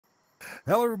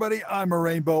Hello, everybody. I'm a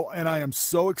Rainbow, and I am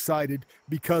so excited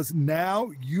because now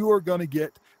you are going to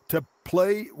get to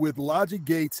play with logic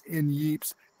gates in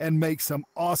Yeeps and make some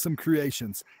awesome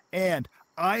creations. And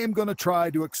I am going to try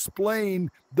to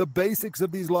explain the basics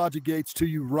of these logic gates to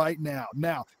you right now.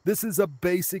 Now, this is a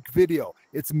basic video.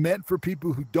 It's meant for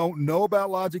people who don't know about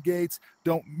logic gates,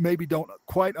 maybe don't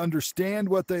quite understand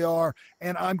what they are,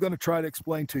 and I'm going to try to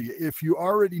explain to you. If you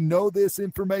already know this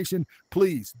information,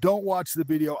 please don't watch the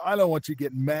video. I don't want you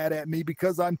getting mad at me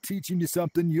because I'm teaching you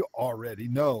something you already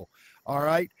know. All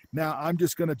right, now I'm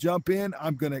just going to jump in.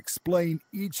 I'm going to explain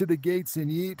each of the gates in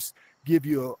Yeeps,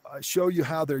 show you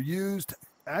how they're used,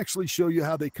 actually show you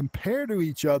how they compare to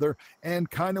each other, and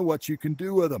kind of what you can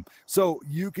do with them. So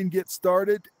you can get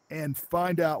started and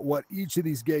find out what each of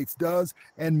these gates does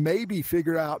and maybe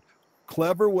figure out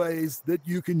clever ways that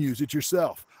you can use it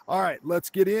yourself. All right, let's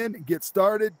get in and get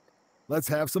started. Let's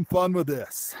have some fun with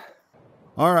this.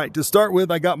 All right, to start with,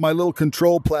 I got my little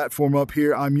control platform up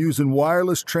here. I'm using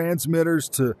wireless transmitters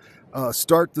to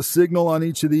start the signal on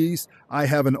each of these. I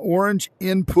have an orange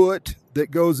input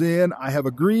that goes in. I have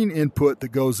a green input that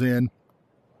goes in.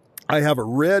 I have a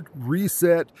red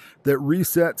reset that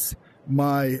resets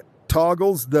my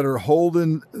toggles that are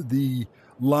holding the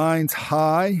lines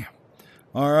high.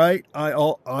 All right, I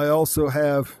also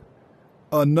have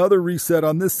another reset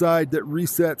on this side that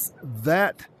resets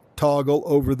that toggle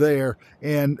over there,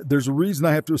 and there's a reason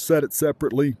I have to set it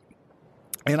separately,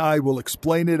 and I will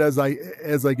explain it as I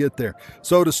get there.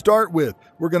 So to start with,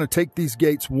 we're going to take these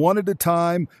gates one at a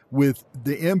time with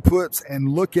the inputs and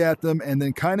look at them and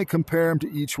then kind of compare them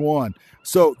to each one.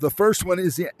 So the first one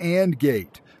is the AND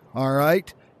gate. All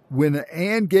right, when an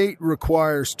AND gate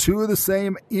requires two of the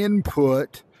same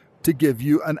input to give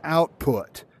you an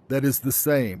output that is the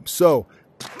same. So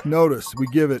notice we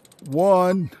give it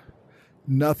one,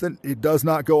 nothing, it does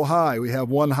not go high. We have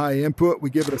one high input,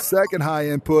 we give it a second high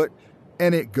input,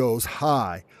 and it goes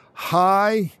high.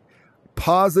 High,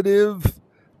 positive,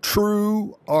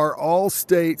 true are all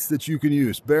states that you can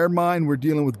use. Bear in mind, we're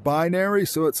dealing with binary,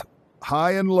 so it's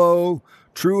high and low,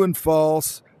 true and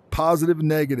false, positive and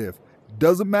negative.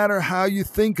 Doesn't matter how you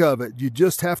think of it, you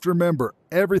just have to remember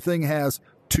everything has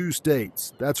two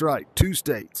states. That's right, two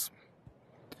states.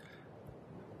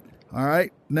 All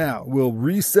right, now we'll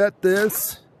reset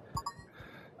this.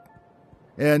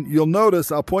 And you'll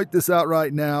notice, I'll point this out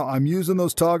right now, I'm using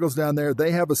those toggles down there.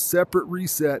 They have a separate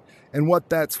reset. And what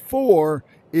that's for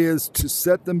is to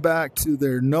set them back to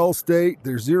their null state,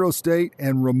 their zero state,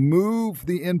 and remove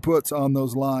the inputs on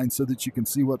those lines so that you can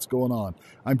see what's going on.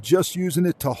 I'm just using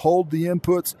it to hold the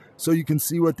inputs so you can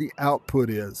see what the output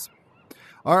is.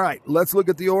 All right, let's look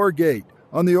at the OR gate.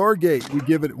 On the OR gate, we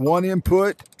give it one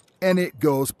input, and it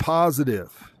goes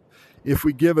positive. If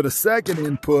we give it a second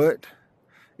input,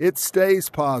 it stays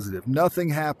positive. Nothing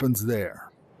happens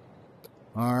there.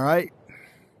 All right.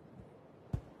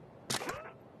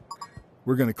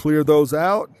 We're going to clear those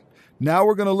out. Now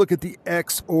we're going to look at the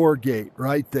XOR gate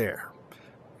right there.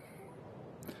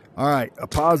 All right, a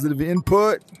positive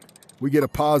input. We get a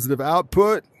positive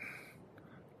output,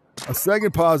 a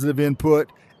second positive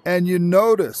input, and you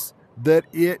notice that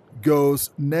it goes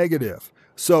negative.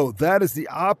 So that is the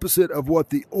opposite of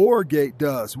what the OR gate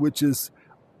does, which is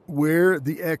where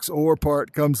the XOR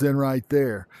part comes in right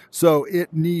there. So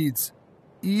it needs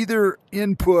either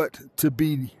input to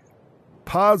be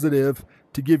positive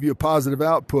to give you a positive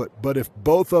output. But if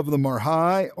both of them are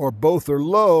high or both are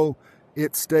low,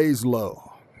 it stays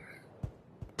low.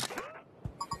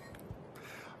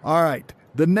 All right,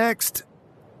 the next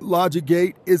logic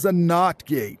gate is a NOT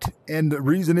gate. And the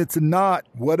reason it's a NOT,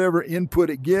 whatever input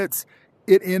it gets,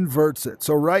 it inverts it.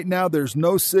 So right now there's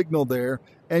no signal there,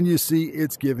 and you see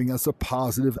it's giving us a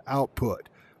positive output.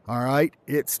 All right,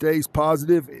 it stays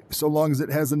positive so long as it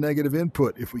has a negative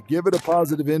input. If we give it a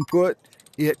positive input,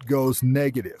 it goes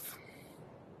negative.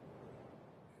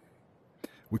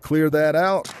 We clear that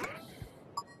out,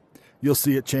 you'll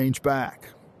see it change back.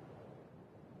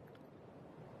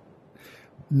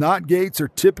 NOT gates are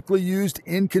typically used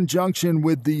in conjunction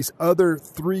with these other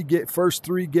first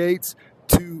three gates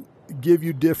to give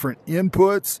you different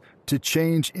inputs, to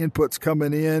change inputs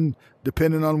coming in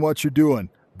depending on what you're doing.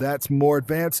 That's more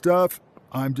advanced stuff.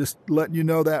 I'm just letting you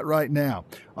know that right now.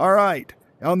 All right,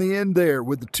 on the end there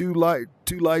with the two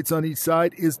lights on each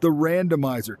side is the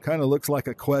randomizer. Kind of looks like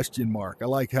a question mark. I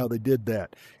like how they did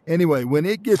that. Anyway, when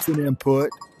it gets an input,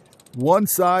 one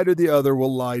side or the other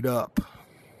will light up.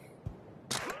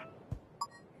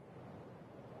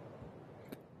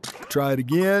 Try it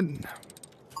again.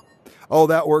 Oh,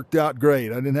 that worked out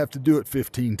great. I didn't have to do it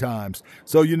 15 times.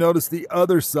 So you notice the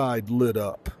other side lit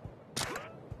up.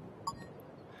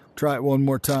 Try it one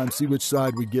more time, see which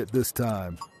side we get this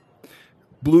time.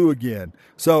 Blue again.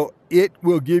 So it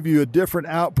will give you a different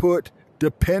output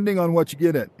depending on what you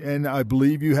get it. And I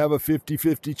believe you have a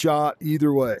 50-50 shot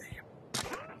either way.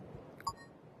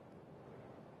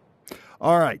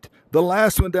 All right, the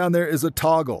last one down there is a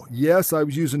toggle. Yes, I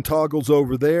was using toggles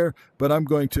over there, but I'm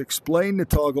going to explain the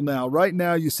toggle now. Right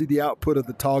now, you see the output of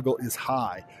the toggle is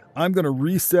high. I'm going to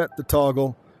reset the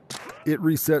toggle. It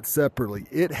resets separately.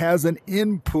 It has an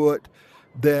input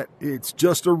that it's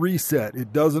just a reset.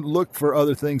 It doesn't look for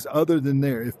other things other than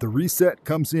there. If the reset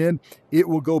comes in, it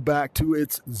will go back to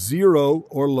its 0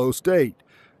 or low state.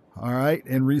 All right,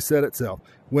 and reset itself.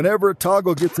 Whenever a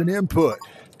toggle gets an input,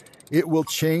 it will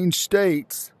change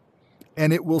states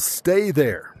and it will stay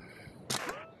there.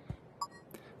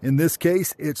 In this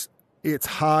case, it's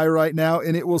high right now,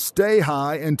 and it will stay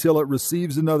high until it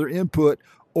receives another input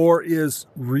or is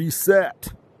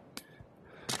reset.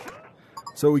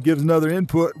 So we give another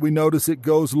input, we notice it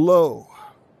goes low.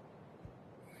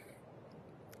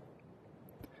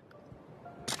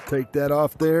 Take that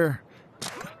off there.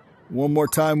 One more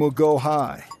time, we'll go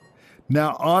high.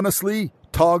 Now, honestly,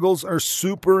 toggles are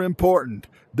super important.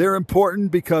 They're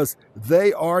important because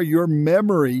they are your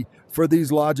memory for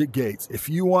these logic gates. If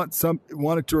you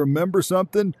wanted to remember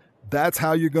something, that's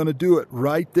how you're going to do it.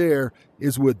 Right there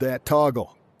is with that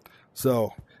toggle.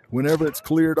 So whenever it's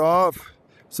cleared off,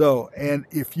 and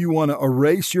if you want to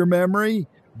erase your memory,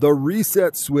 the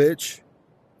reset switch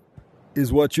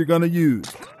is what you're going to use.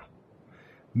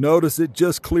 Notice it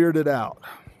just cleared it out.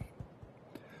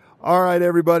 All right,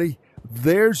 everybody.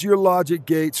 There's your logic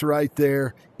gates right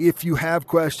there. If you have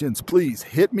questions, please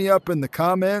hit me up in the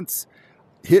comments.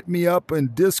 Hit me up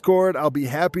in Discord. I'll be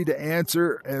happy to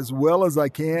answer as well as I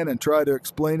can and try to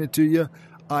explain it to you.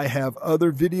 I have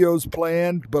other videos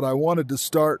planned, but I wanted to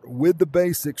start with the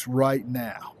basics right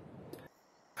now.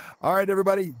 All right,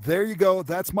 everybody, there you go.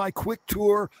 That's my quick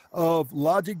tour of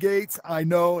logic gates. I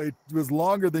know it was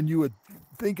longer than you would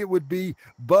think it would be,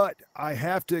 but I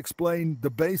have to explain the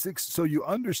basics so you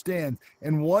understand.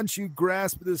 And once you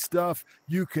grasp this stuff,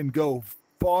 you can go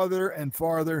farther and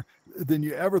farther than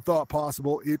you ever thought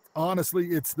possible. Honestly,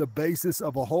 it's the basis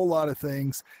of a whole lot of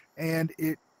things, and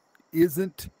it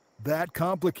isn't that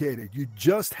complicated. You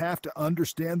just have to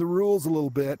understand the rules a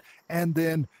little bit and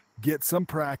then get some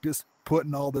practice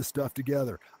putting all this stuff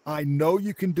together. I know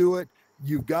you can do it.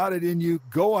 You've got it in you.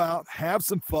 Go out, have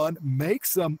some fun, make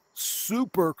some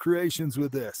super creations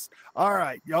with this. All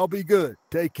right, y'all be good.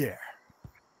 Take care.